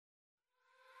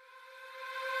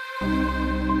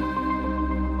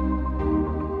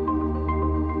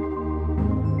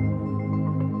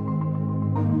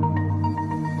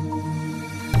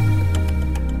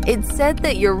It's said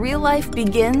that your real life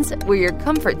begins where your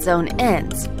comfort zone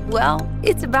ends. Well,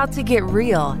 it's about to get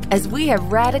real as we have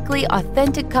radically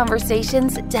authentic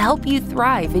conversations to help you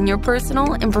thrive in your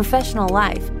personal and professional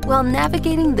life while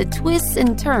navigating the twists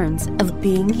and turns of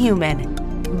being human.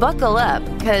 Buckle up,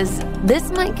 because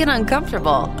This Might Get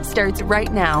Uncomfortable starts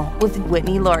right now with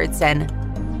Whitney Lauritsen.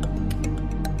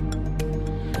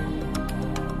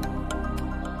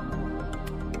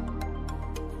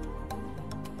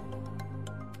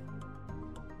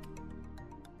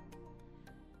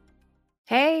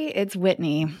 Hey, it's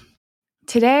Whitney.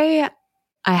 Today,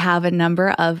 I have a number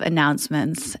of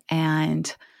announcements,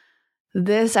 and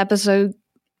this episode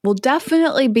will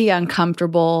definitely be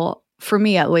uncomfortable, for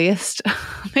me at least.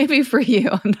 Maybe for you,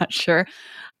 I'm not sure.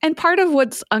 And part of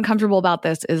what's uncomfortable about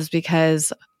this is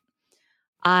because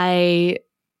I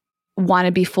want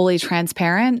to be fully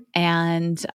transparent,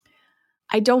 and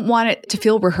I don't want it to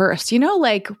feel rehearsed. You know,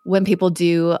 like when people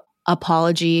do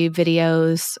apology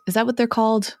videos, is that what they're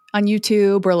called on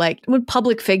YouTube? Or like when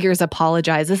public figures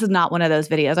apologize. This is not one of those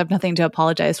videos. I have nothing to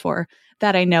apologize for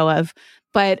that I know of.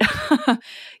 But,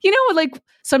 like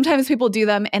sometimes people do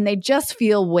them and they just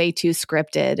feel way too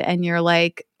scripted. And you're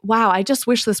like, wow, I just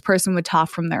wish this person would talk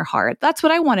from their heart. That's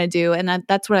what I want to do. And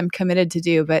that's what I'm committed to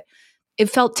do. But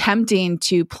it felt tempting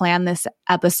to plan this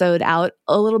episode out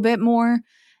a little bit more.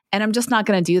 And I'm just not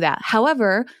going to do that.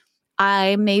 However,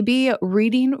 I may be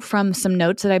reading from some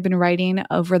notes that I've been writing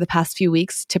over the past few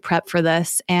weeks to prep for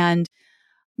this, and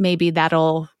maybe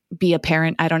that'll be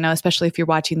apparent. I don't know, especially if you're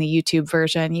watching the YouTube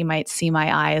version, you might see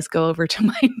my eyes go over to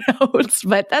my notes,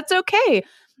 but that's okay.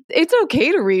 It's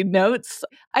okay to read notes.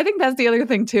 I think that's the other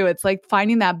thing too. It's like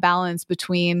finding that balance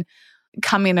between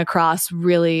coming across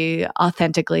really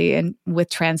authentically and with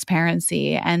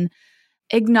transparency and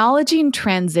acknowledging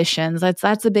transitions.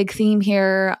 That's a big theme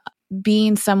here.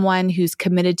 Being someone who's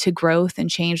committed to growth and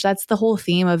change. That's the whole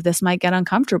theme of This Might Get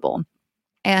Uncomfortable.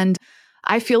 And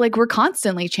I feel like we're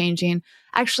constantly changing.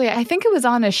 Actually, I think it was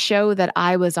on a show that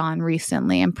I was on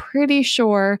recently. I'm pretty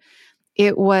sure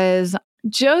it was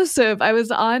Joseph. I was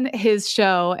on his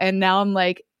show, and now I'm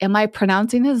like, am I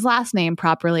pronouncing his last name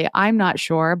properly? I'm not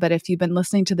sure. But if you've been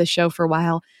listening to the show for a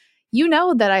while, you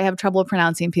know that I have trouble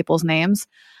pronouncing people's names.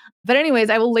 But anyways,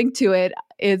 I will link to it.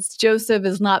 It's Joseph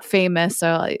is not famous,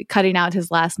 so cutting out his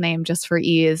last name just for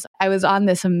ease. I was on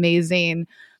this amazing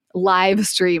live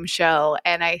stream show,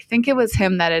 and I think it was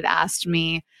him that had asked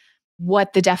me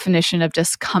what the definition of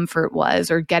discomfort was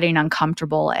or getting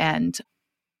uncomfortable. And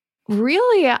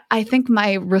really, I think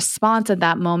my response at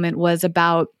that moment was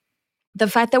about the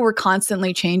fact that we're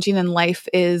constantly changing and life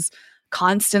is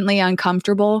constantly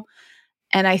uncomfortable.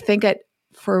 And I think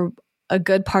for a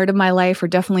good part of my life, or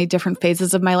definitely different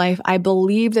phases of my life, I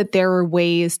believe that there are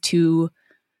ways to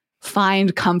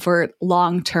find comfort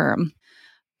long term.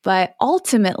 But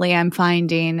ultimately, I'm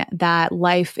finding that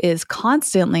life is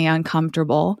constantly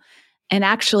uncomfortable. And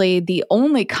actually, the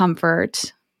only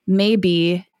comfort may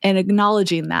be in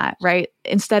acknowledging that, right?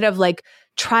 Instead of like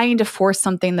trying to force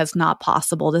something that's not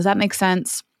possible. Does that make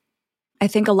sense? I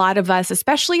think a lot of us,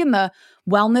 especially in the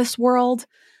wellness world,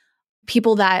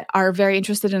 people that are very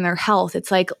interested in their health,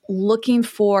 it's like looking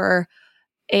for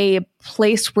a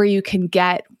place where you can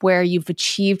get where you've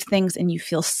achieved things and you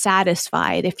feel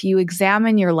satisfied. If you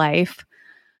examine your life,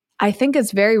 I think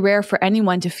it's very rare for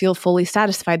anyone to feel fully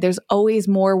satisfied. There's always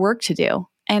more work to do.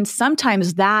 And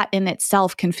sometimes that in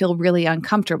itself can feel really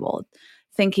uncomfortable,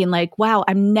 thinking like, wow,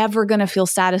 I'm never going to feel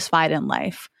satisfied in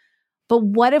life. But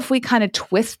what if we kind of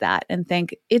twist that and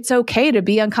think it's okay to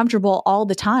be uncomfortable all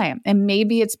the time? And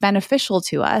maybe it's beneficial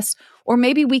to us, or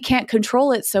maybe we can't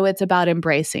control it, so it's about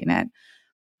embracing it.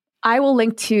 I will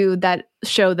link to that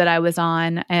show that I was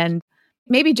on, and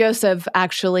maybe Joseph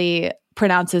actually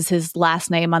pronounces his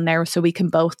last name on there so we can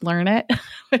both learn it.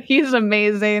 He's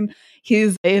amazing.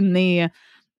 He's in the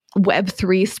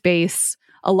Web3 space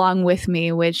along with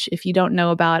me, which if you don't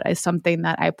know about is something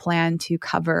that I plan to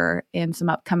cover in some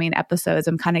upcoming episodes.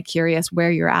 I'm kind of curious where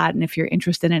you're at and if you're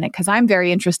interested in it, because I'm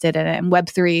very interested in it. And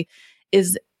Web3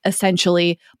 is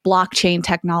essentially blockchain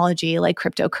technology like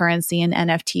cryptocurrency and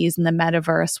NFTs and the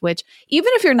metaverse, which even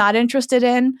if you're not interested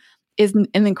in, is an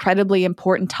incredibly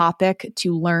important topic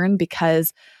to learn,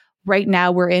 because right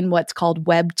now we're in what's called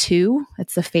Web 2.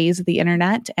 It's the phase of the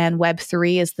internet, and Web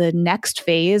 3 is the next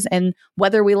phase. And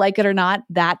whether we like it or not,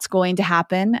 that's going to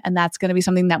happen. And that's going to be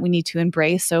something that we need to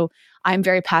embrace. So I'm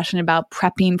very passionate about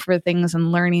prepping for things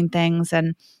and learning things.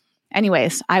 And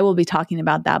anyways, I will be talking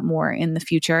about that more in the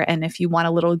future. And if you want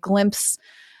a little glimpse,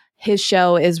 his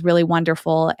show is really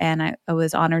wonderful. And I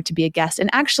was honored to be a guest.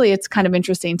 And actually, it's kind of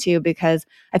interesting too, because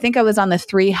I think I was on the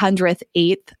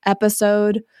 308th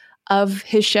episode of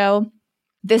his show.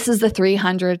 This is the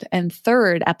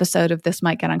 303rd episode of This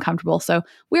Might Get Uncomfortable. So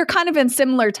we're kind of in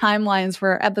similar timelines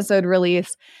for episode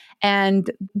release. And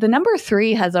the number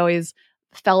 3 has always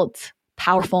felt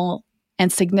powerful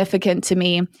and significant to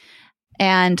me.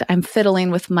 And I'm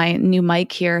fiddling with my new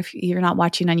mic here. If you're not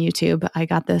watching on YouTube, I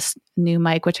got this new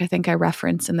mic, which I think I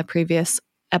referenced in the previous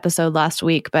episode last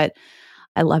week, but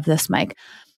I love this mic.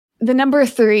 The number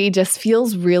 3 just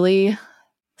feels really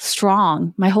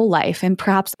strong my whole life. And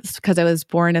perhaps it's because I was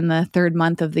born in the 3rd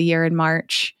month of the year in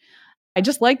March. I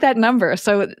just like that number.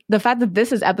 So the fact that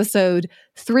this is episode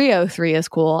 303 is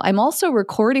cool. I'm also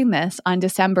recording this on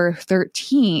December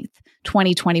 13th,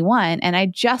 2021. And I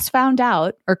just found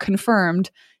out or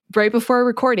confirmed right before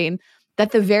recording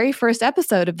that the very first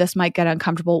episode of This Might Get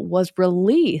Uncomfortable was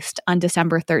released on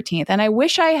December 13th. And I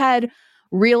wish I had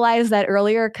realized that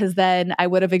earlier, because then I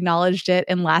would have acknowledged it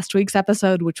in last week's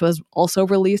episode, which was also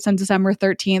released on December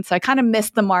 13th. So I kind of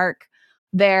missed the mark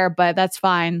there, but that's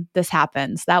fine. This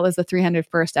happens. That was the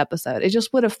 301st episode. It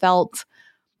just would have felt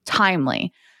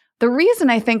timely. The reason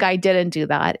I think I didn't do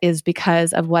that is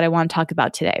because of what I want to talk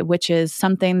about today, which is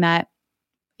something that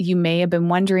you may have been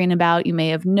wondering about, you may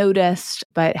have noticed,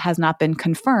 but has not been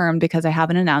confirmed because I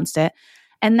haven't announced it.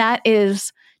 And that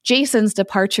is Jason's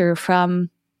departure from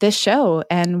this show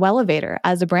and Wellevator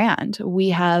as a brand. We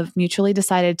have mutually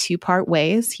decided to part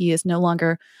ways. He is no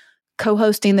longer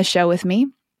co-hosting the show with me.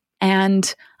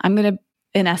 And I'm going to,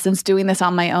 in essence, doing this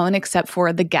on my own, except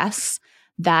for the guests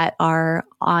that are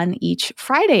on each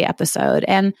Friday episode.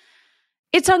 And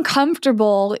it's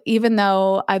uncomfortable, even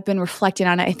though I've been reflecting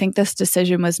on it. I think this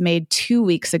decision was made 2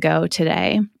 weeks ago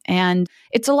today. And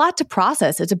it's a lot to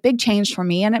process. It's a big change for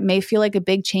me, and it may feel like a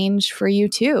big change for you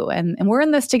too. And we're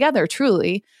in this together,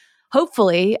 truly.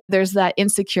 Hopefully, there's that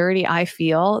insecurity I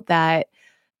feel that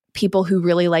people who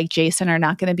really like Jason are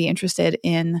not going to be interested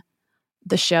in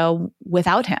the show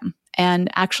without him. And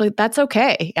actually, that's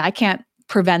okay. I can't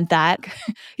prevent that.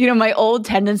 My old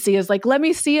tendency is like, let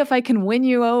me see if I can win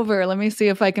you over. Let me see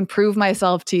if I can prove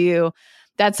myself to you.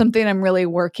 That's something I'm really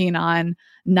working on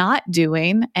not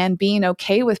doing, and being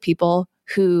okay with people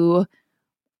who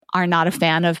are not a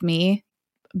fan of me,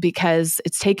 because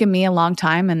it's taken me a long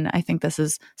time. And I think this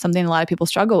is something a lot of people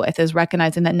struggle with, is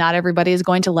recognizing that not everybody is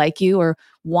going to like you or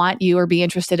want you or be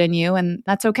interested in you. And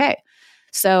that's okay.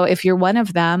 So if you're one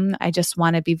of them, I just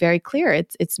want to be very clear.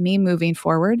 It's me moving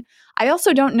forward. I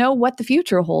also don't know what the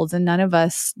future holds, and none of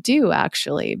us do,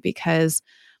 actually, because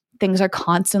things are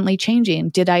constantly changing.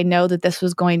 Did I know that this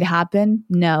was going to happen?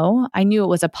 No. I knew it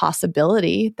was a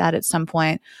possibility that at some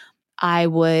point I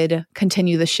would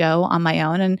continue the show on my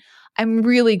own. And I'm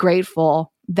really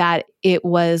grateful that it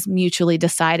was mutually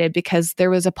decided, because there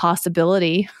was a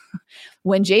possibility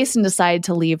when Jason decided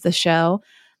to leave the show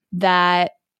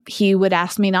that he would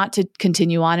ask me not to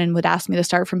continue on and would ask me to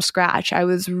start from scratch. I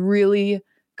was really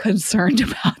concerned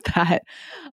about that,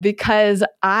 because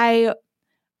I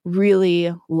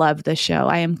really love the show.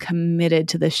 I am committed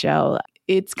to the show.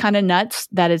 It's kind of nuts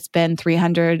that it's been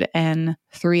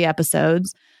 303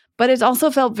 episodes, but it's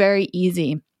also felt very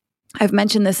easy. I've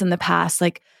mentioned this in the past.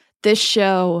 Like, this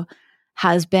show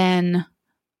has been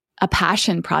a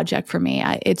passion project for me.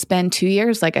 It's been 2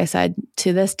 years, like I said,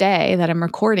 to this day that I'm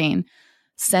recording,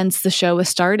 since the show was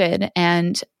started,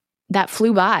 and that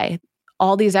flew by.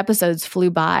 All these episodes flew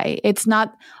by. It's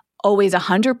not always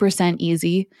 100%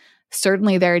 easy.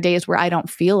 Certainly there are days where I don't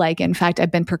feel like it. In fact,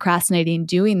 I've been procrastinating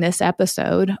doing this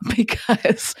episode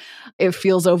because it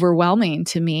feels overwhelming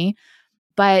to me,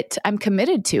 but I'm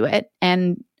committed to it.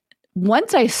 And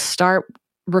once I start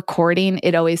recording,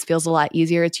 it always feels a lot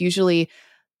easier. It's usually,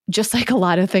 just like a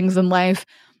lot of things in life,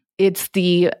 it's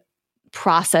the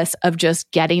process of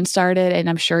just getting started. And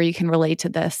I'm sure you can relate to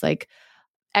this. Like,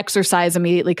 exercise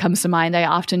immediately comes to mind. I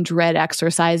often dread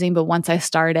exercising, but once I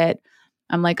start it,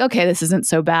 I'm like, okay, this isn't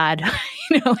so bad.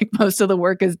 Like, most of the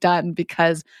work is done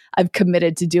because I've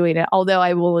committed to doing it. Although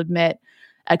I will admit,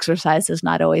 exercise does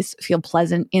not always feel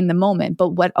pleasant in the moment. But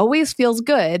what always feels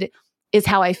good is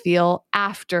how I feel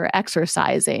after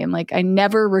exercising. Like, I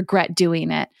never regret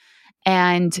doing it.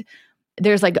 And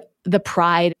there's like the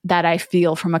pride that I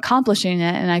feel from accomplishing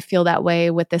it. And I feel that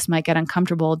way with This Might Get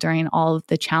Uncomfortable during all of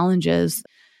the challenges.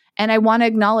 And I want to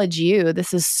acknowledge you.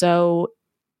 This is so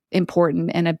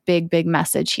important, and a big, big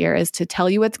message here is to tell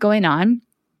you what's going on,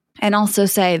 and also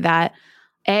say that,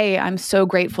 I'm so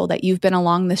grateful that you've been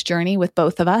along this journey with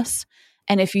both of us.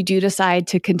 And if you do decide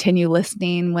to continue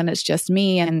listening when it's just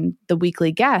me and the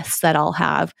weekly guests that I'll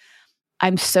have,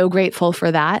 I'm so grateful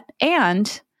for that.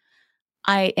 And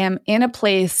I am in a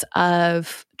place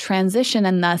of transition,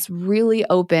 and thus really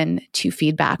open to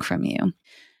feedback from you.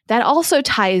 that also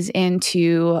ties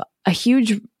into a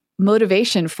huge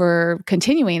motivation for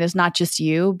continuing is not just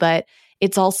you, but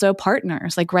it's also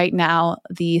partners. Like right now,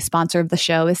 the sponsor of the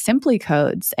show is Simply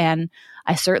Codes, and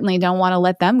I certainly don't want to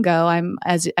let them go.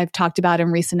 As I've talked about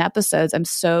in recent episodes, I'm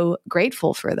so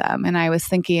grateful for them. And I was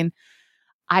thinking,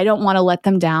 I don't want to let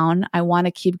them down. I want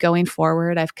to keep going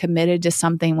forward. I've committed to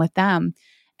something with them.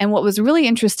 And what was really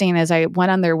interesting is I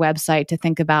went on their website to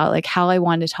think about like how I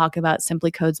wanted to talk about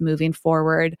Simply Codes moving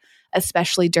forward,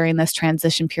 especially during this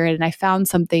transition period. And I found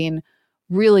something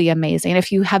really amazing.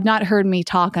 If you have not heard me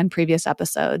talk on previous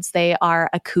episodes, they are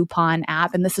a coupon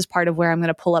app. And this is part of where I'm going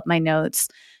to pull up my notes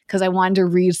because I wanted to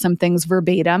read some things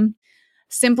verbatim.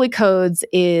 Simply Codes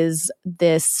is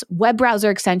this web browser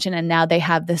extension, and now they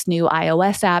have this new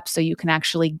iOS app, so you can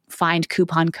actually find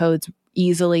coupon codes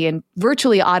easily and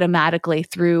virtually automatically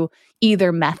through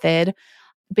either method.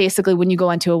 Basically, when you go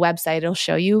onto a website, it'll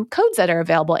show you codes that are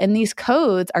available, and these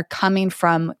codes are coming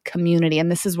from community,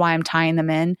 and this is why I'm tying them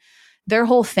in. Their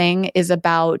whole thing is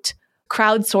about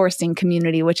crowdsourcing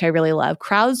community, which I really love.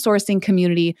 Crowdsourcing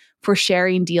community for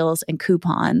sharing deals and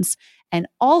coupons, and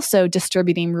also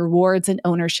distributing rewards and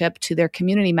ownership to their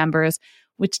community members,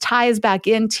 which ties back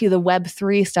into the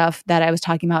Web3 stuff that I was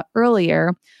talking about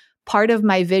earlier. Part of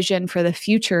my vision for the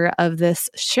future of this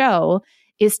show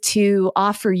is to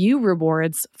offer you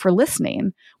rewards for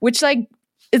listening, which like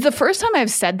is the first time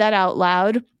I've said that out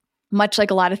loud, much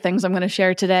like a lot of things I'm going to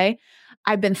share today.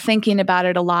 I've been thinking about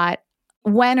it a lot.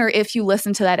 When or if you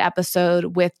listen to that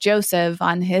episode with Joseph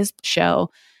on his show,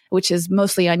 which is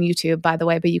mostly on YouTube, by the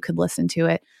way, but you could listen to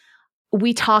it.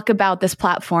 We talk about this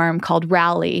platform called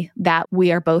Rally that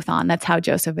we are both on. That's how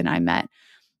Joseph and I met.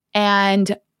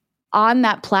 And on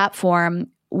that platform,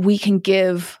 we can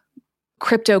give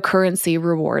cryptocurrency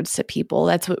rewards to people.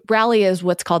 That's what Rally is,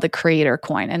 what's called the creator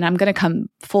coin. And I'm going to come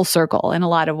full circle in a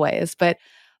lot of ways, but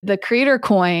the creator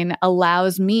coin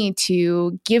allows me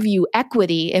to give you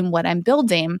equity in what I'm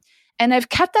building. And I've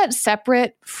kept that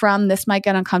separate from This Might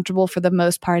Get Uncomfortable for the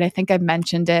most part. I think I've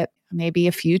mentioned it maybe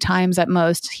a few times at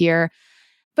most here,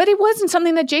 but it wasn't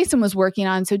something that Jason was working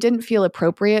on. So it didn't feel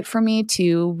appropriate for me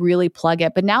to really plug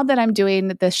it. But now that I'm doing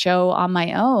this show on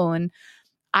my own,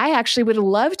 I actually would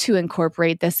love to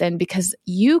incorporate this in because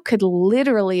you could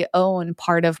literally own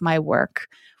part of my work,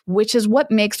 which is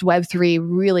what makes Web3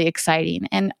 really exciting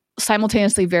and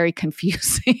simultaneously very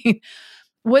confusing.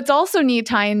 What's also neat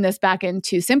tying this back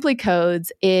into Simply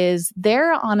Codes is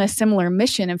they're on a similar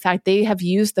mission. In fact, they have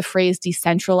used the phrase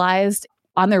decentralized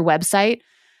on their website.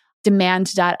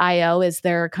 Demand.io is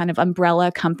their kind of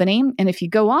umbrella company. And if you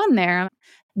go on there,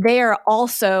 they are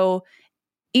also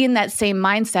in that same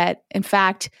mindset. In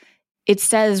fact, it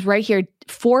says right here,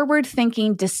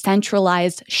 forward-thinking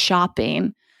decentralized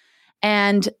shopping.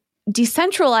 And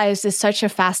decentralized is such a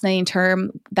fascinating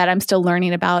term that I'm still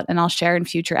learning about and I'll share in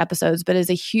future episodes, but is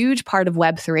a huge part of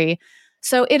Web3.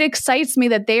 So it excites me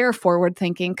that they are forward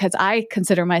thinking because I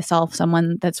consider myself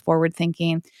someone that's forward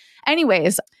thinking.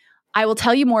 Anyways, I will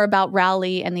tell you more about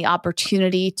Rally and the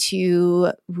opportunity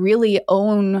to really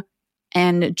own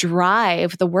and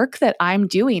drive the work that I'm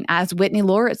doing as Whitney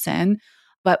Lauritsen,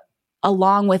 but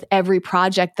along with every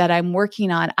project that I'm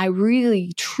working on, I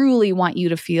really, truly want you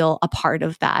to feel a part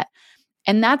of that.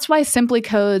 And that's why Simply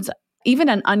Codes, even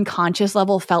an unconscious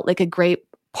level, felt like a great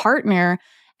partner.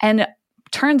 And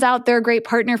turns out they're a great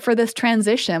partner for this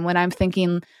transition when I'm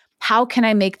thinking, how can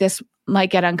I make this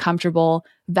Might Get Uncomfortable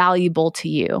valuable to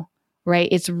you, right?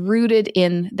 It's rooted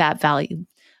in that value.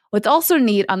 What's also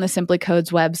neat on the Simply Codes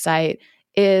website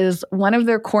is one of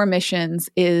their core missions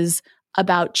is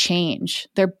about change.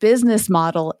 Their business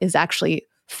model is actually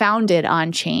founded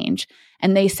on change.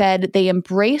 And they said they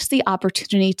embrace the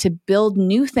opportunity to build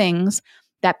new things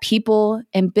that people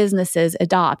and businesses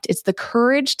adopt. It's the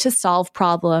courage to solve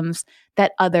problems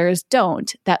that others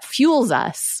don't that fuels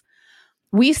us.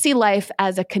 We see life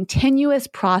as a continuous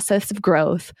process of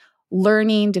growth,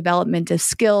 learning, development of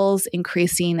skills,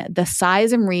 increasing the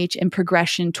size and reach and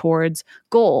progression towards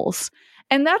goals.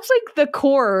 And that's like the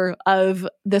core of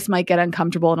This Might Get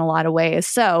Uncomfortable in a lot of ways.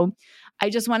 So I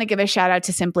just want to give a shout out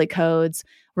to Simply Codes,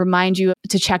 remind you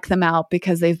to check them out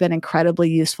because they've been incredibly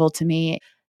useful to me.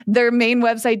 Their main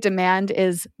website demand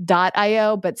is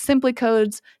 .io, but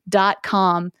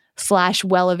simplycodes.com/Wellevatr,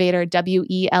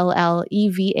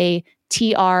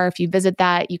 WELLEVATR. If you visit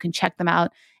that, you can check them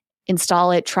out,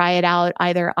 install it, try it out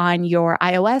either on your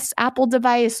iOS Apple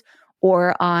device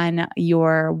or on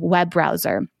your web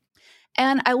browser.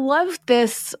 And I love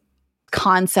this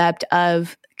concept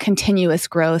of continuous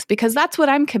growth because that's what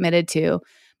I'm committed to.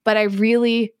 But I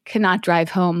really cannot drive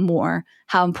home more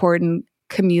how important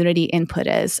community input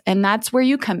is. And that's where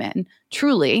you come in.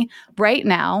 Truly, right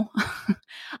now,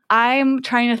 I'm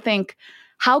trying to think,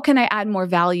 how can I add more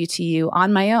value to you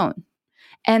on my own?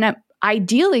 And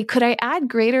ideally, could I add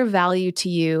greater value to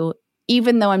you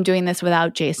even though I'm doing this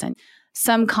without Jason?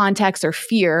 Some context or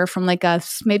fear from like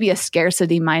maybe a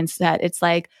scarcity mindset. It's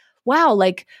like, wow,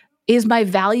 like, is my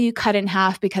value cut in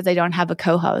half because I don't have a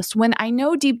co-host? When I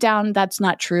know deep down that's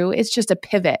not true, it's just a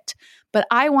pivot. But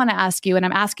I want to ask you, and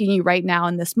I'm asking you right now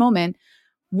in this moment,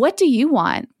 what do you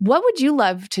want? What would you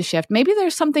love to shift? Maybe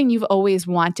there's something you've always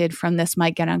wanted from This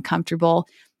Might Get Uncomfortable,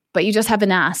 but you just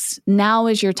haven't asked. Now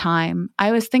is your time.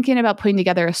 I was thinking about putting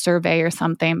together a survey or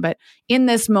something, but in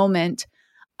this moment,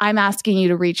 I'm asking you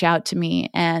to reach out to me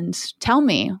and tell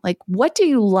me, like, what do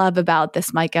you love about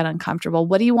This Might Get Uncomfortable?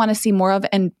 What do you want to see more of?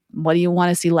 And what do you want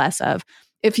to see less of?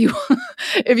 If you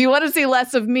want to see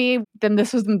less of me, then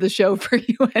this isn't the show for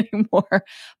you anymore.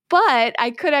 But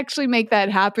I could actually make that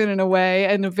happen in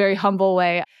a very humble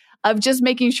way of just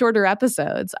making shorter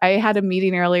episodes. I had a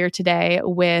meeting earlier today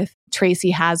with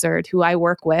Tracy Hazard, who I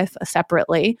work with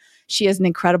separately. She has an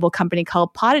incredible company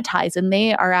called Podetize, and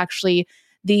they are actually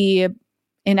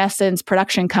in essence,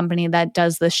 production company that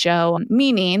does the show,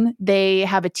 meaning they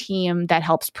have a team that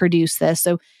helps produce this.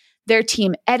 So their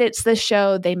team edits the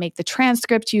show. They make the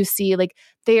transcript you see. Like,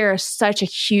 they are such a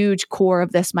huge core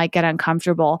of This Might Get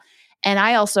Uncomfortable. And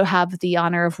I also have the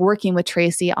honor of working with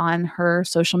Tracy on her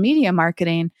social media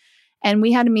marketing. And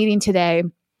we had a meeting today.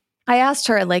 I asked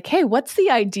her, like, hey, what's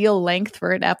the ideal length for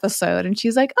an episode? And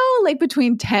she's like, oh, like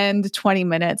between 10 to 20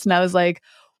 minutes. And I was like,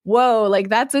 whoa, like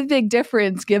that's a big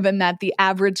difference given that the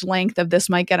average length of This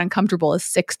Might Get Uncomfortable is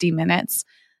 60 minutes.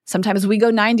 Sometimes we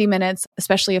go 90 minutes,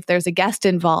 especially if there's a guest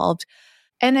involved.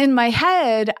 And in my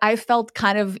head, I felt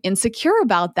kind of insecure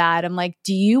about that. I'm like,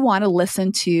 do you want to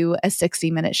listen to a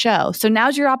 60-minute show? So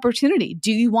now's your opportunity.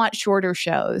 Do you want shorter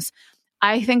shows?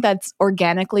 I think that's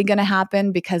organically going to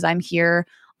happen because I'm here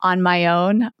on my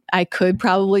own. I could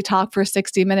probably talk for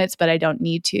 60 minutes, but I don't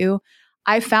need to.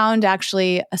 I found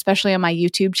actually, especially on my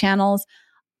YouTube channels,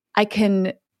 I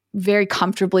can very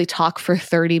comfortably talk for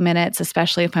 30 minutes,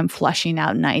 especially if I'm fleshing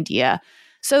out an idea.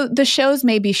 So the shows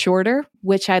may be shorter,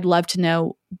 which I'd love to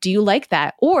know, do you like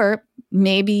that? Or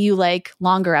maybe you like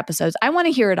longer episodes. I want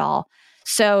to hear it all.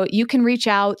 So you can reach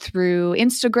out through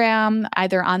Instagram,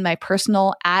 either on my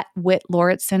personal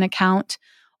 @WhitLauritsen account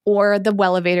or the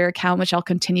Wellevator account, which I'll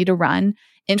continue to run.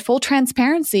 In full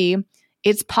transparency,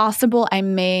 it's possible I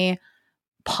may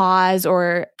pause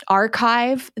or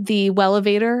archive the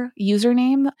Wellevator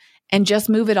username and just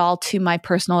move it all to my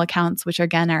personal accounts, which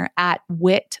again are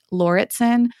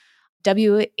 @WhitLauritsen,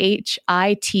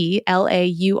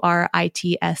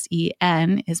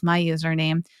 WhitLauritsen is my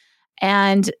username.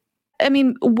 And I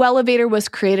mean, Wellevator was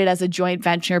created as a joint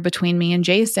venture between me and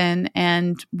Jason,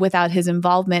 and without his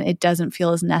involvement, it doesn't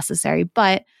feel as necessary.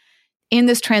 But in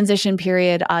this transition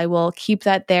period, I will keep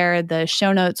that there. The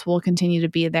show notes will continue to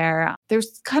be there.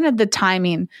 There's kind of the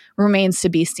timing remains to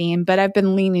be seen, but I've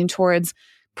been leaning towards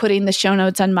putting the show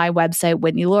notes on my website,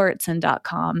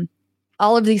 WhitneyLauritsen.com.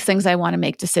 All of these things I want to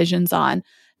make decisions on,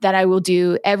 that I will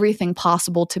do everything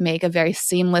possible to make a very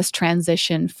seamless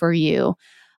transition for you.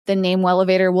 The name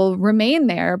Wellevator will remain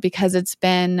there because it's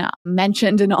been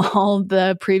mentioned in all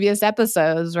the previous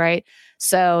episodes, right?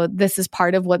 So this is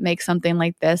part of what makes something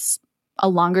like this a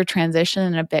longer transition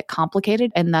and a bit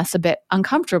complicated and thus a bit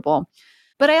uncomfortable.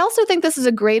 But I also think this is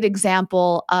a great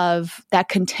example of that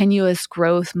continuous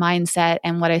growth mindset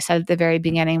and what I said at the very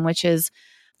beginning, which is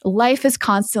life is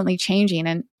constantly changing.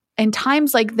 And in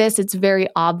times like this, it's very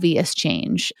obvious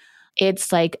change.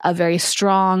 It's like a very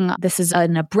strong, this is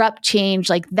an abrupt change.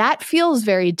 Like that feels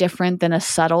very different than a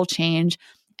subtle change.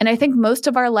 And I think most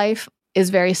of our life is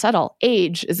very subtle.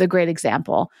 Age is a great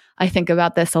example. I think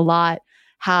about this a lot,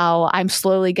 how I'm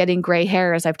slowly getting gray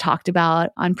hair, as I've talked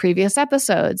about on previous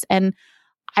episodes. And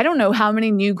I don't know how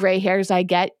many new gray hairs I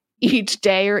get each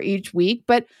day or each week,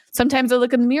 but sometimes I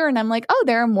look in the mirror and I'm like, oh,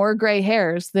 there are more gray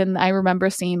hairs than I remember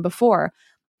seeing before.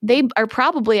 They are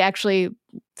probably actually,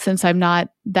 since I'm not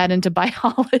that into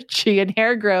biology and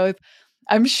hair growth,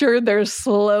 I'm sure they're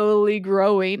slowly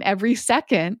growing every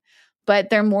second, but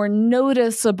they're more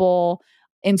noticeable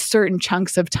in certain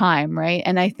chunks of time, right?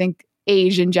 And I think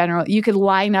age in general, you could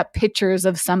line up pictures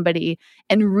of somebody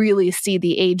and really see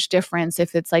the age difference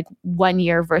if it's like 1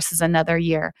 year versus another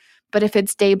year. But if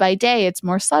it's day by day, it's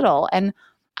more subtle. And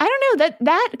I don't know,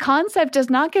 that concept does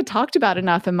not get talked about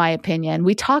enough, in my opinion.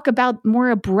 We talk about more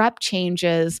abrupt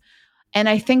changes, and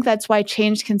I think that's why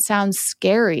change can sound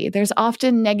scary. There's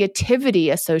often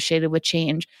negativity associated with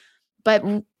change. But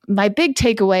my big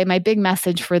takeaway, my big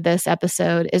message for this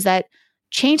episode is that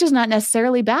change is not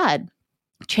necessarily bad.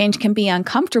 Change can be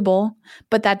uncomfortable,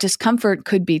 but that discomfort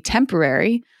could be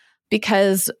temporary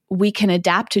because we can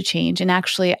adapt to change. And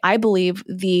actually, I believe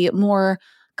the more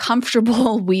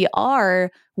comfortable we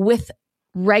are with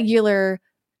regular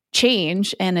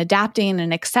change and adapting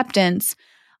and acceptance,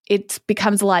 it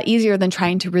becomes a lot easier than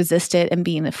trying to resist it and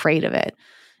being afraid of it.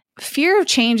 Fear of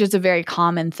change is a very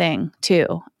common thing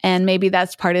too. And maybe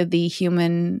that's part of the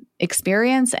human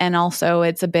experience. And also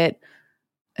it's a bit,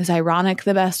 is ironic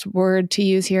the best word to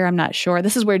use here? I'm not sure.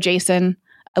 This is where Jason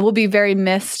will be very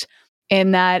missed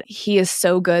in that he is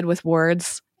so good with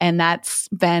words. And that's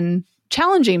been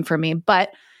challenging for me.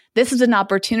 But this is an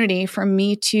opportunity for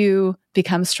me to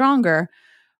become stronger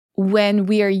when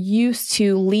we are used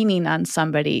to leaning on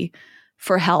somebody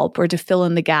for help or to fill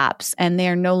in the gaps and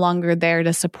they're no longer there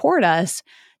to support us.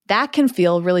 That can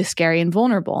feel really scary and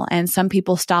vulnerable. And some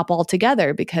people stop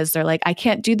altogether because they're like, I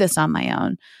can't do this on my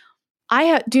own.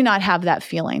 I do not have that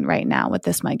feeling right now. What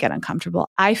this might get uncomfortable.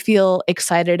 I feel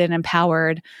excited and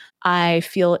empowered. I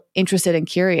feel interested and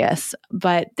curious,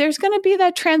 but there's going to be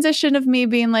that transition of me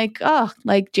being like, oh,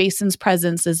 like Jason's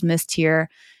presence is missed here.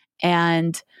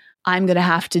 And I'm going to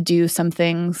have to do some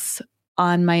things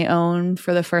on my own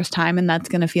for the first time. And that's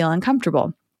going to feel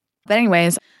uncomfortable. But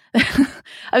anyways, I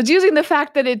was using the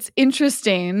fact that it's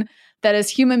interesting that as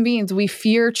human beings, we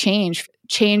fear change.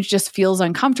 Change just feels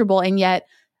uncomfortable. And yet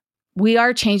we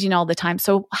are changing all the time.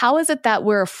 So how is it that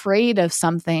we're afraid of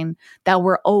something that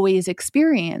we're always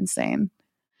experiencing?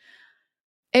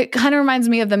 It kind of reminds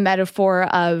me of the metaphor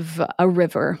of a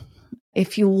river.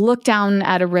 If you look down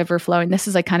at a river flowing, this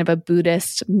is like kind of a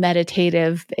Buddhist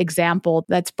meditative example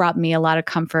that's brought me a lot of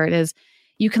comfort, is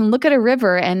you can look at a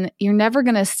river and you're never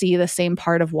going to see the same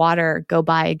part of water go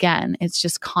by again. It's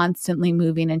just constantly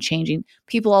moving and changing.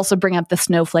 People also bring up the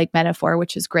snowflake metaphor,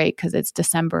 which is great because it's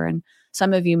December and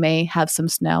some of you may have some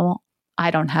snow.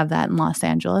 I don't have that in Los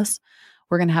Angeles.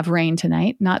 We're going to have rain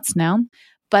tonight, not snow.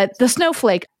 But the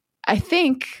snowflake, I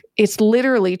think it's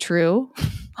literally true.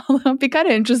 It'd be kind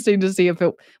of interesting to see if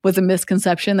it was a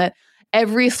misconception that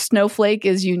every snowflake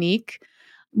is unique,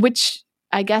 which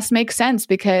I guess makes sense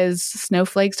because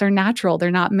snowflakes are natural. They're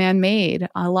not man-made.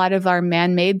 A lot of our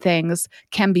man-made things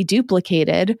can be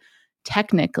duplicated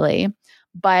technically,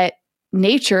 but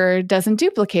nature doesn't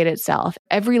duplicate itself.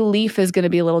 Every leaf is going to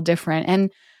be a little different.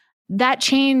 And that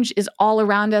change is all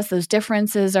around us. Those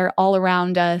differences are all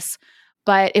around us.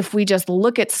 But if we just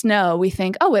look at snow, we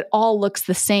think, oh, it all looks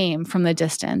the same from the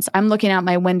distance. I'm looking out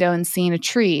my window and seeing a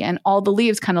tree, and all the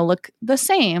leaves kind of look the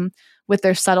same with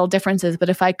their subtle differences. But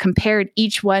if I compared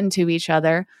each one to each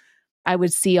other, I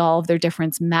would see all of their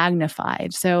difference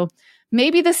magnified. So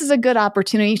maybe this is a good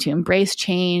opportunity to embrace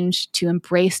change, to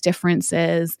embrace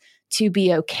differences, to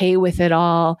be okay with it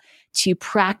all, to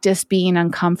practice being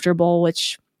uncomfortable,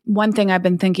 which one thing I've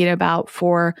been thinking about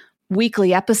for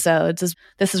weekly episodes is,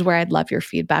 this is where I'd love your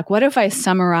feedback. What if I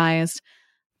summarized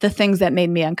the things that made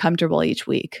me uncomfortable each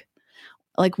week?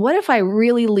 Like, what if I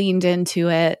really leaned into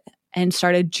it and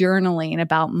started journaling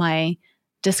about my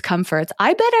discomforts?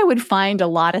 I bet I would find a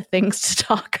lot of things to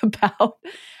talk about.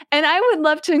 And I would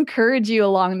love to encourage you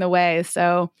along the way.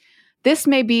 So this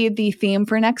may be the theme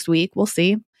for next week. We'll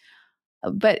see.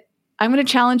 But I'm going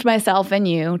to challenge myself and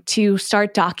you to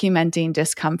start documenting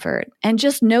discomfort and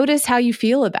just notice how you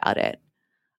feel about it.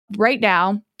 Right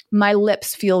now, my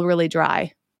lips feel really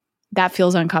dry. That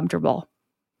feels uncomfortable.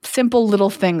 Simple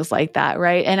little things like that,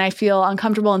 right? And I feel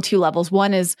uncomfortable on two levels.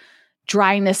 One is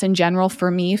dryness in general for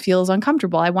me feels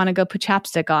uncomfortable. I want to go put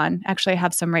chapstick on. Actually, I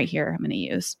have some right here I'm going to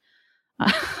use.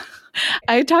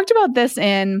 I talked about this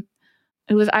in,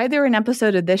 it was either an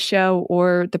episode of this show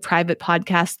or the private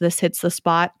podcast, This Hits the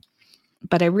Spot.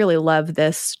 But I really love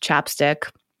this chapstick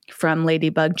from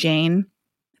Ladybug Jane.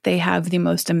 They have the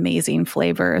most amazing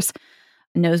flavors.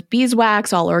 No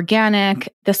beeswax, all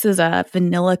organic. This is a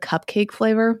vanilla cupcake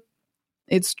flavor.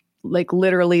 It's like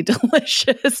literally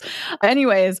delicious.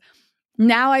 Anyways,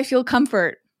 now I feel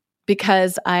comfort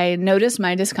because I noticed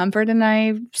my discomfort and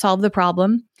I solved the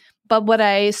problem. But what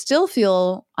I still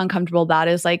feel uncomfortable about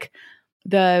is like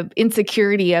the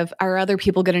insecurity of, are other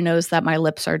people going to notice that my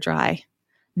lips are dry?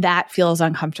 That feels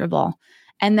uncomfortable.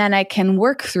 And then I can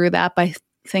work through that by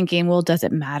thinking, well, does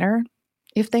it matter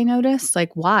if they notice?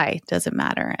 Like, why does it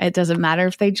matter? It doesn't matter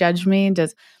if they judge me.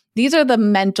 These are the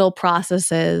mental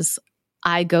processes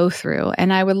I go through.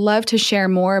 And I would love to share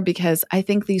more because I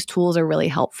think these tools are really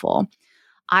helpful.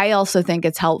 I also think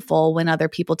it's helpful when other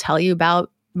people tell you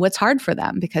about what's hard for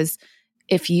them, because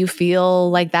if you feel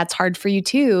like that's hard for you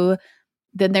too,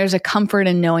 then there's a comfort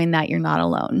in knowing that you're not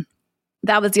alone.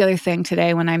 That was the other thing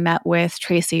today when I met with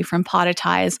Tracy from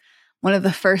Potatize. one of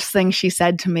the first things she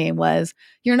said to me was,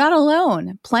 "You're not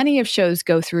alone. Plenty of shows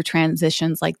go through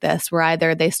transitions like this, where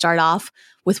either they start off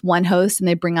with one host and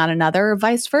they bring on another, or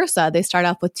vice versa. They start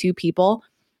off with two people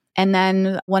and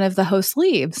then one of the hosts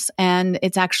leaves. And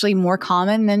it's actually more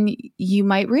common than you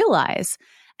might realize."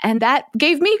 And that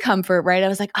gave me comfort, right? I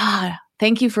was like,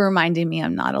 thank you for reminding me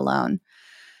I'm not alone.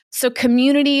 So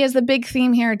community is the big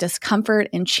theme here, discomfort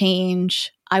and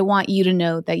change. I want you to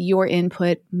know that your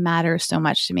input matters so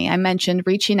much to me. I mentioned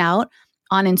reaching out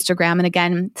on Instagram. And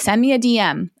again, send me a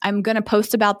DM. I'm going to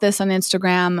post about this on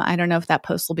Instagram. I don't know if that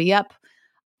post will be up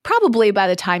probably by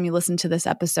the time you listen to this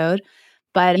episode,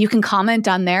 but you can comment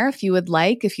on there if you would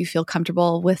like, if you feel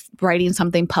comfortable with writing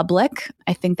something public.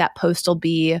 I think that post will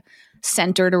be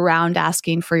centered around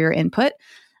asking for your input.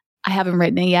 I haven't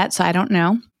written it yet, so I don't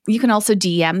know. You can also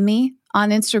DM me on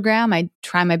Instagram. I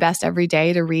try my best every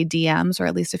day to read DMs, or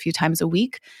at least a few times a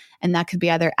week. And that could be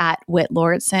either at Whit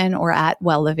Lauritsen or at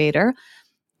Wellevator.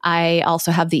 I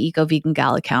also have the Eco Vegan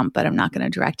Gal account, but I'm not going to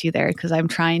direct you there because I'm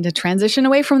trying to transition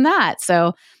away from that.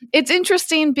 So it's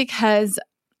interesting because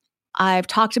I've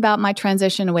talked about my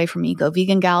transition away from Eco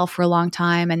Vegan Gal for a long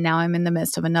time, and now I'm in the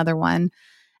midst of another one.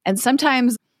 And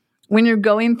sometimes when you're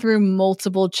going through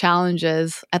multiple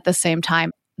challenges at the same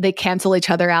time, they cancel each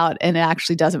other out and it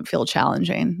actually doesn't feel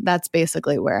challenging. That's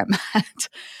basically where I'm at.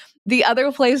 The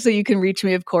other place that you can reach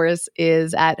me, of course,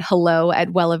 is at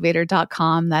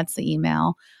hello@wellevator.com. That's the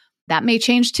email. That may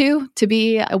change too to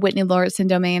be a Whitney Lauritsen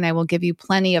domain. I will give you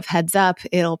plenty of heads up.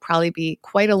 It'll probably be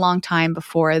quite a long time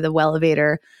before the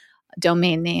Wellevator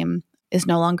domain name is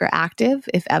no longer active,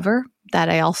 if ever. That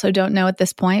I also don't know at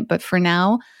this point. But for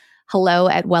now,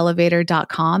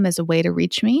 hello@wellevator.com is a way to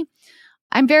reach me.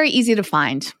 I'm very easy to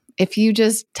find. If you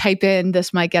just type in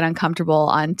 "this might get uncomfortable"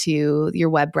 onto your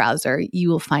web browser, you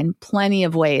will find plenty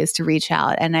of ways to reach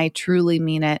out. And I truly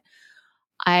mean it.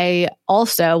 I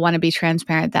also want to be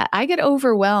transparent that I get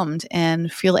overwhelmed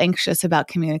and feel anxious about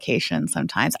communication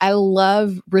sometimes. I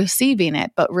love receiving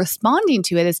it, but responding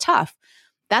to it is tough.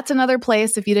 That's another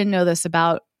place, if you didn't know this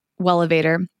about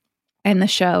Wellevator and the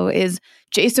show, is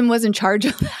Jason was in charge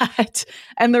of that.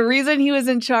 And the reason he was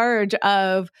in charge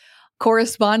of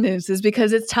correspondence is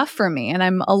because it's tough for me and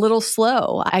I'm a little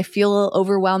slow. I feel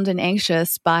overwhelmed and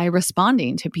anxious by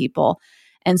responding to people.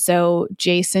 And so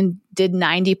Jason did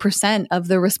 90% of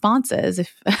the responses.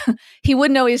 If he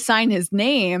wouldn't always sign his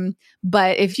name,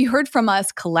 but if you heard from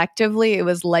us collectively, it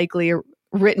was likely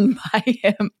written by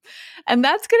him. And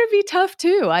that's going to be tough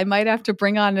too. I might have to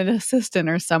bring on an assistant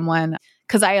or someone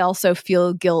because I also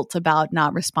feel guilt about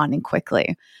not responding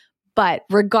quickly. But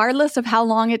regardless of how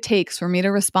long it takes for me to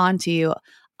respond to you,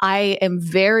 I am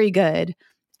very good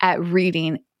at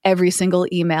reading every single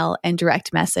email and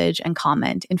direct message and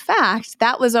comment. In fact,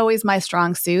 that was always my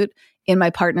strong suit in my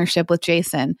partnership with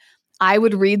Jason. I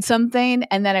would read something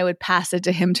and then I would pass it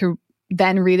to him to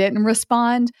then read it and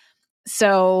respond.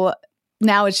 So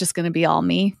now it's just going to be all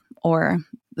me or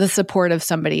the support of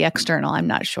somebody external. I'm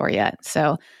not sure yet.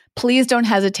 So please don't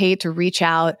hesitate to reach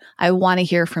out. I want to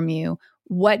hear from you.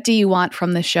 What do you want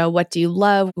from the show? What do you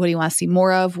love? What do you want to see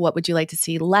more of? What would you like to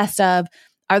see less of?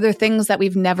 Are there things that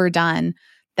we've never done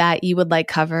that you would like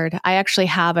covered? I actually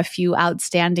have a few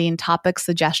outstanding topic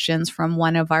suggestions from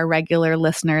one of our regular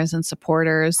listeners and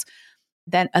supporters.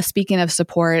 Then, speaking of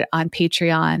support on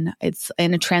Patreon, it's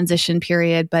in a transition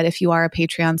period, but if you are a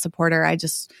Patreon supporter, I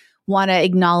just want to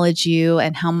acknowledge you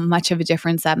and how much of a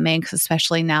difference that makes,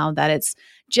 especially now that it's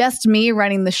just me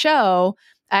running the show.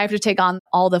 I have to take on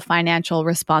all the financial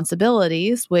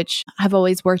responsibilities, which have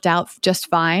always worked out just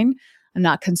fine. I'm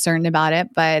not concerned about it,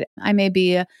 but I may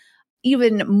be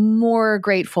even more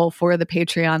grateful for the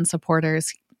Patreon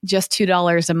supporters. Just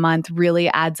 $2 a month really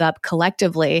adds up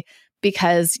collectively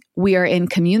because we are in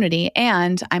community.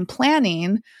 And I'm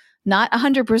planning, not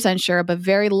 100% sure, but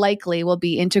very likely we'll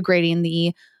be integrating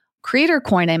the creator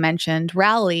coin I mentioned,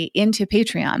 Rally, into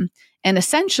Patreon. And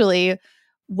essentially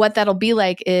what that'll be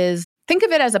like is, think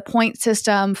of it as a point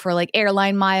system for like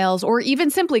airline miles or even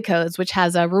Simply Codes, which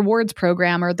has a rewards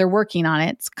program, or they're working on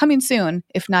it. It's coming soon,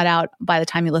 if not out by the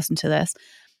time you listen to this.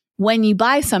 When you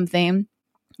buy something,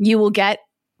 you will get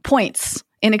points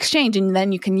in exchange, and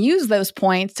then you can use those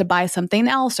points to buy something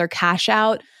else or cash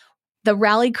out. The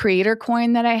Rally Creator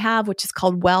coin that I have, which is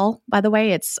called WELL, by the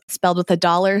way, it's spelled with a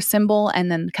dollar symbol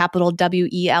and then capital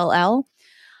WELL.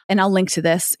 And I'll link to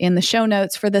this in the show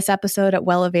notes for this episode at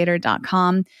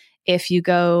wellevator.com. If you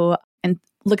go and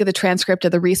look at the transcript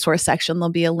of the resource section,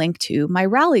 there'll be a link to my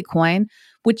Rally coin,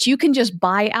 which you can just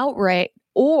buy outright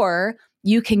or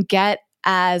you can get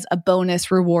as a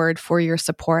bonus reward for your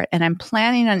support. And I'm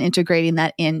planning on integrating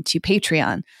that into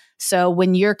Patreon. So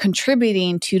when you're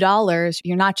contributing $2,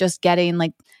 you're not just getting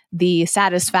like the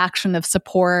satisfaction of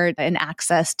support and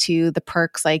access to the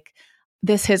perks like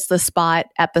This Hits the Spot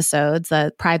episodes,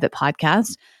 a private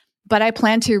podcast, but I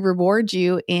plan to reward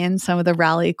you in some of the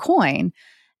Rally coin.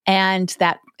 And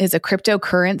that is a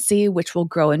cryptocurrency, which will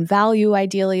grow in value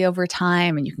ideally over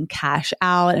time, and you can cash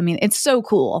out. I mean, it's so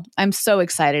cool. I'm so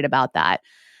excited about that.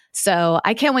 So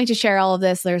I can't wait to share all of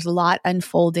this. There's a lot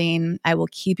unfolding. I will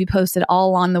keep you posted all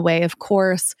along the way, of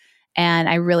course. And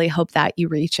I really hope that you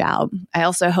reach out. I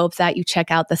also hope that you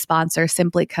check out the sponsor,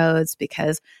 Simply Codes,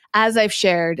 because as I've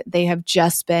shared, they have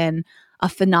just been a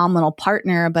phenomenal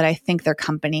partner, but I think their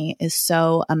company is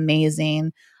so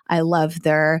amazing. I love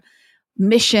their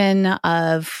mission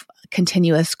of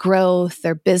continuous growth.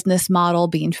 Their business model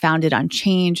being founded on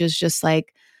change is just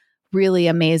like really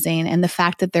amazing. And the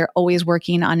fact that they're always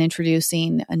working on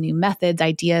introducing new methods,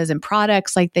 ideas, and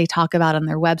products like they talk about on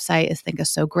their website I think is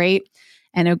so great.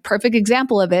 And a perfect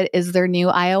example of it is their new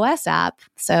iOS app.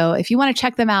 So if you want to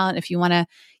check them out, if you want to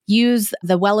use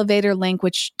the Wellevator link,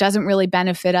 which doesn't really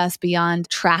benefit us beyond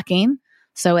tracking,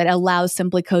 so it allows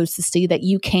Simply Codes to see that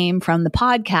you came from the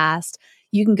podcast,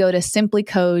 you can go to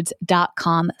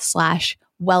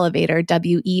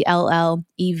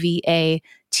simplycodes.com/Wellevator,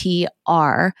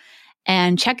 WELLEVATR,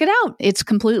 and check it out. It's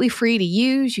completely free to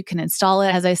use. You can install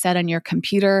it, as I said, on your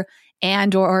computer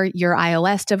and or your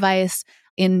iOS device.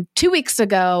 2 weeks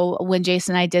ago, when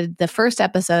Jason and I did the first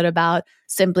episode about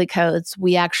Simply Codes,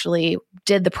 we actually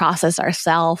did the process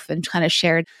ourselves and kind of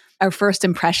shared our first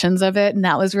impressions of it. And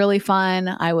that was really fun.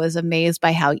 I was amazed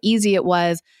by how easy it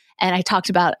was. And I talked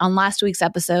about on last week's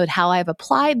episode how I've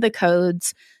applied the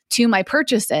codes to my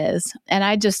purchases. And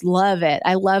I just love it.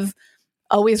 I love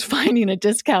always finding a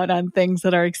discount on things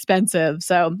that are expensive.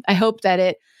 So I hope that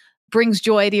it brings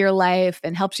joy to your life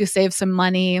and helps you save some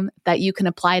money that you can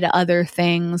apply to other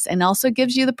things, and also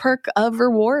gives you the perk of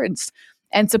rewards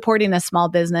and supporting a small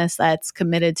business that's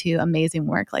committed to amazing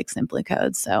work like Simply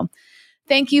Codes. So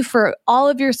thank you for all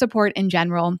of your support in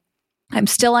general. I'm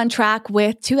still on track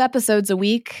with 2 episodes a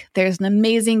week. There's an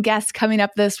amazing guest coming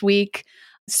up this week.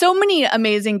 So many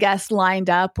amazing guests lined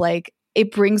up. Like,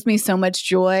 it brings me so much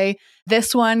joy.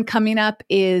 This one coming up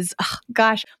is,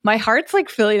 my heart's like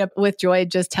filling up with joy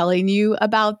just telling you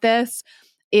about this.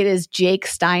 It is Jake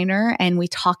Steiner, and we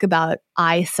talk about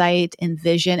eyesight and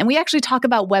vision. And we actually talk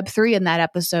about Web3 in that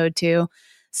episode too.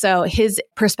 So his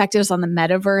perspectives on the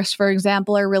metaverse, for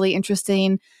example, are really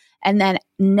interesting. And then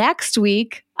next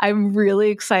week, I'm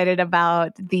really excited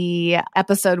about the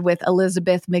episode with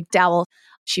Elizabeth McDowell.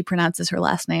 She pronounces her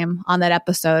last name on that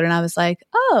episode. And I was like,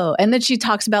 oh, and then she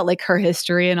talks about like her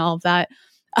history and all of that.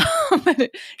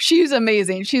 She's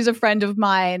amazing. She's a friend of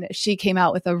mine. She came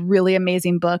out with a really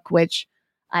amazing book, which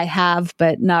I have,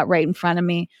 but not right in front of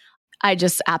me. I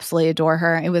just absolutely adore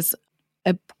her. It was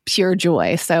a pure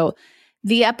joy. So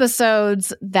the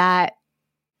episodes that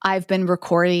I've been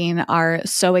recording are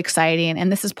so exciting.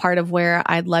 And this is part of where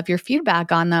I'd love your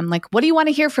feedback on them. Like, what do you want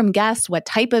to hear from guests? What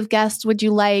type of guests would you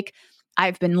like?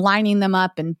 I've been lining them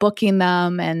up and booking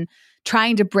them and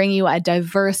trying to bring you a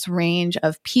diverse range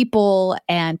of people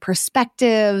and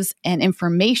perspectives and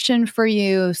information for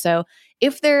you. So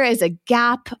if there is a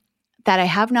gap that I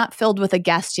have not filled with a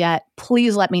guest yet,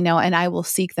 please let me know and I will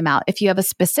seek them out. If you have a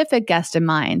specific guest in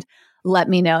mind, let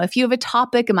me know. If you have a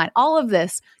topic in mind, all of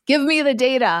this, give me the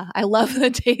data. I love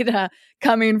the data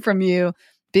coming from you,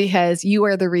 because you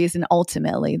are the reason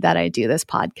ultimately that I do this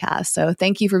podcast. So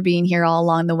thank you for being here all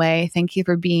along the way. Thank you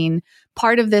for being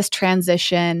part of this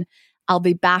transition. I'll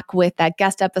be back with that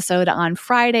guest episode on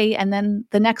Friday, and then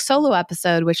the next solo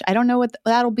episode, which I don't know what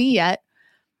that'll be yet.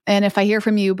 And if I hear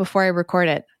from you before I record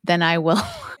it, then I will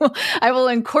I will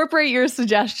incorporate your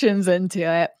suggestions into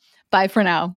it. Bye for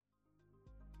now.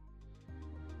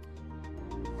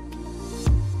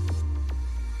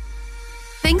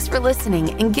 Thanks for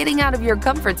listening and getting out of your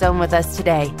comfort zone with us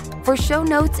today. For show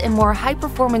notes and more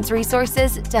high-performance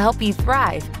resources to help you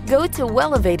thrive, go to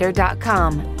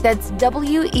wellevator.com. That's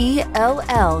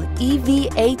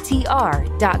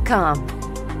WELLEVATR.com.